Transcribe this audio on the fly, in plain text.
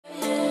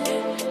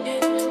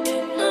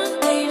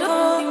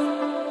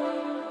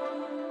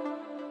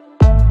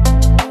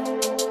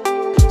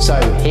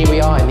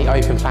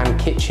open plan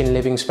kitchen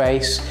living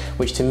space,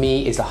 which to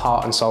me is the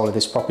heart and soul of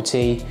this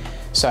property.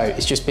 So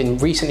it's just been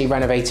recently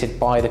renovated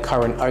by the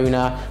current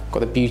owner. Got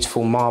the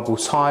beautiful marble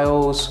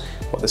tiles,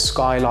 got the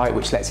skylight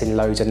which lets in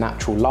loads of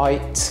natural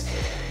light.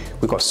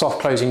 We've got soft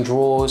closing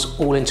drawers,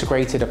 all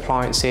integrated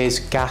appliances,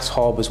 gas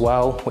hob as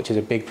well, which is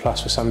a big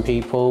plus for some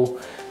people.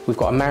 We've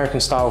got American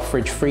style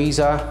fridge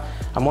freezer.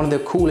 And one of the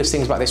coolest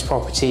things about this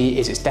property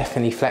is it's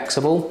definitely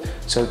flexible.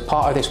 So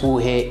part of this wall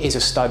here is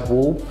a stud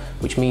wall,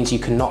 which means you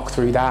can knock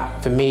through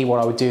that. For me, what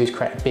I would do is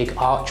create a big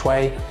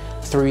archway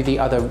through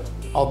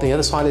on the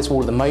other side of this wall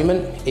at the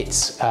moment,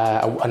 it's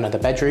another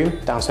bedroom,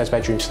 downstairs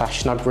bedroom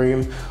slash snug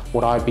room.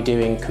 What I'd be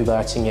doing,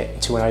 converting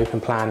it to an open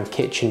plan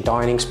kitchen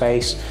dining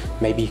space.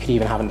 Maybe you could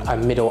even have a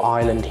middle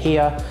island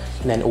here,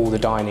 and then all the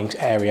dining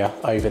area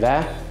over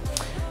there.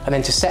 And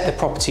then to set the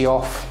property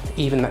off,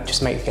 even that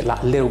just make it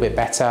a little bit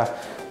better,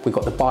 we've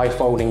got the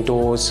bifolding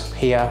doors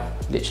here,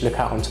 literally look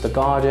out onto the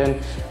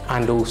garden,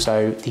 and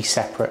also the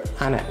separate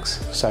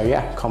annex. So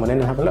yeah, come on in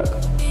and have a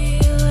look.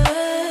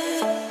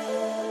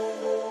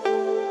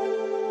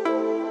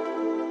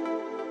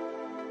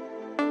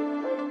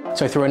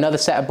 So through another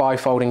set of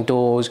bifolding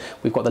doors,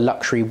 we've got the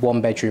luxury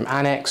 1-bedroom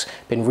annex,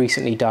 been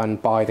recently done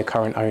by the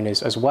current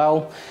owners as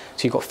well.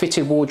 So you've got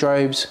fitted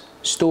wardrobes,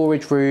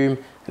 storage room,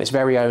 and its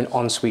very own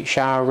ensuite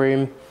shower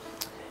room.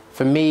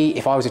 For me,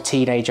 if I was a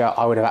teenager,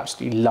 I would have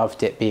absolutely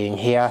loved it being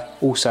here.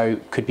 Also,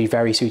 could be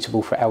very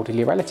suitable for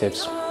elderly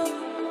relatives.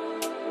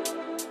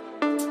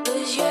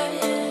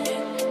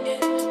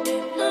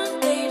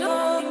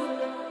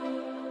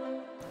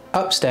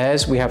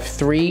 Upstairs, we have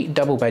 3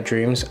 double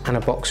bedrooms and a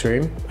box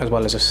room, as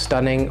well as a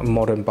stunning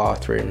modern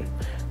bathroom.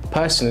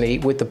 Personally,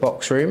 with the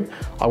box room,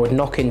 I would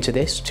knock into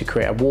this to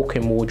create a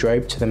walk-in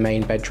wardrobe to the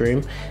main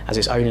bedroom, as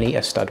it's only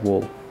a stud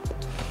wall.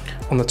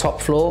 On the top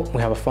floor,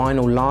 we have a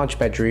final large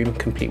bedroom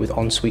complete with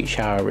ensuite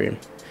shower room.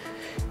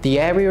 The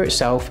area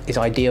itself is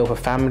ideal for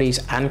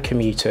families and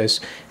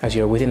commuters, as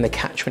you're within the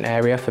catchment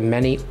area for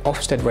many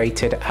Ofsted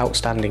rated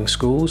outstanding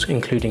schools,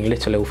 including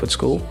Little Ilford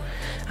School,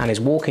 and is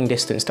walking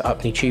distance to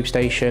Upney Tube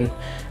Station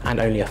and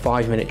only a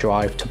 5-minute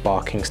drive to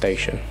Barking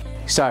Station.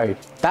 So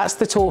that's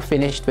the tour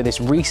finished for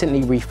this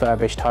recently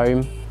refurbished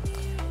home.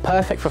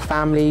 Perfect for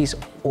families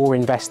or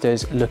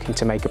investors looking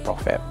to make a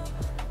profit.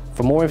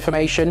 For more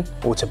information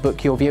or to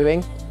book your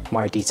viewing,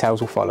 my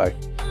details will follow.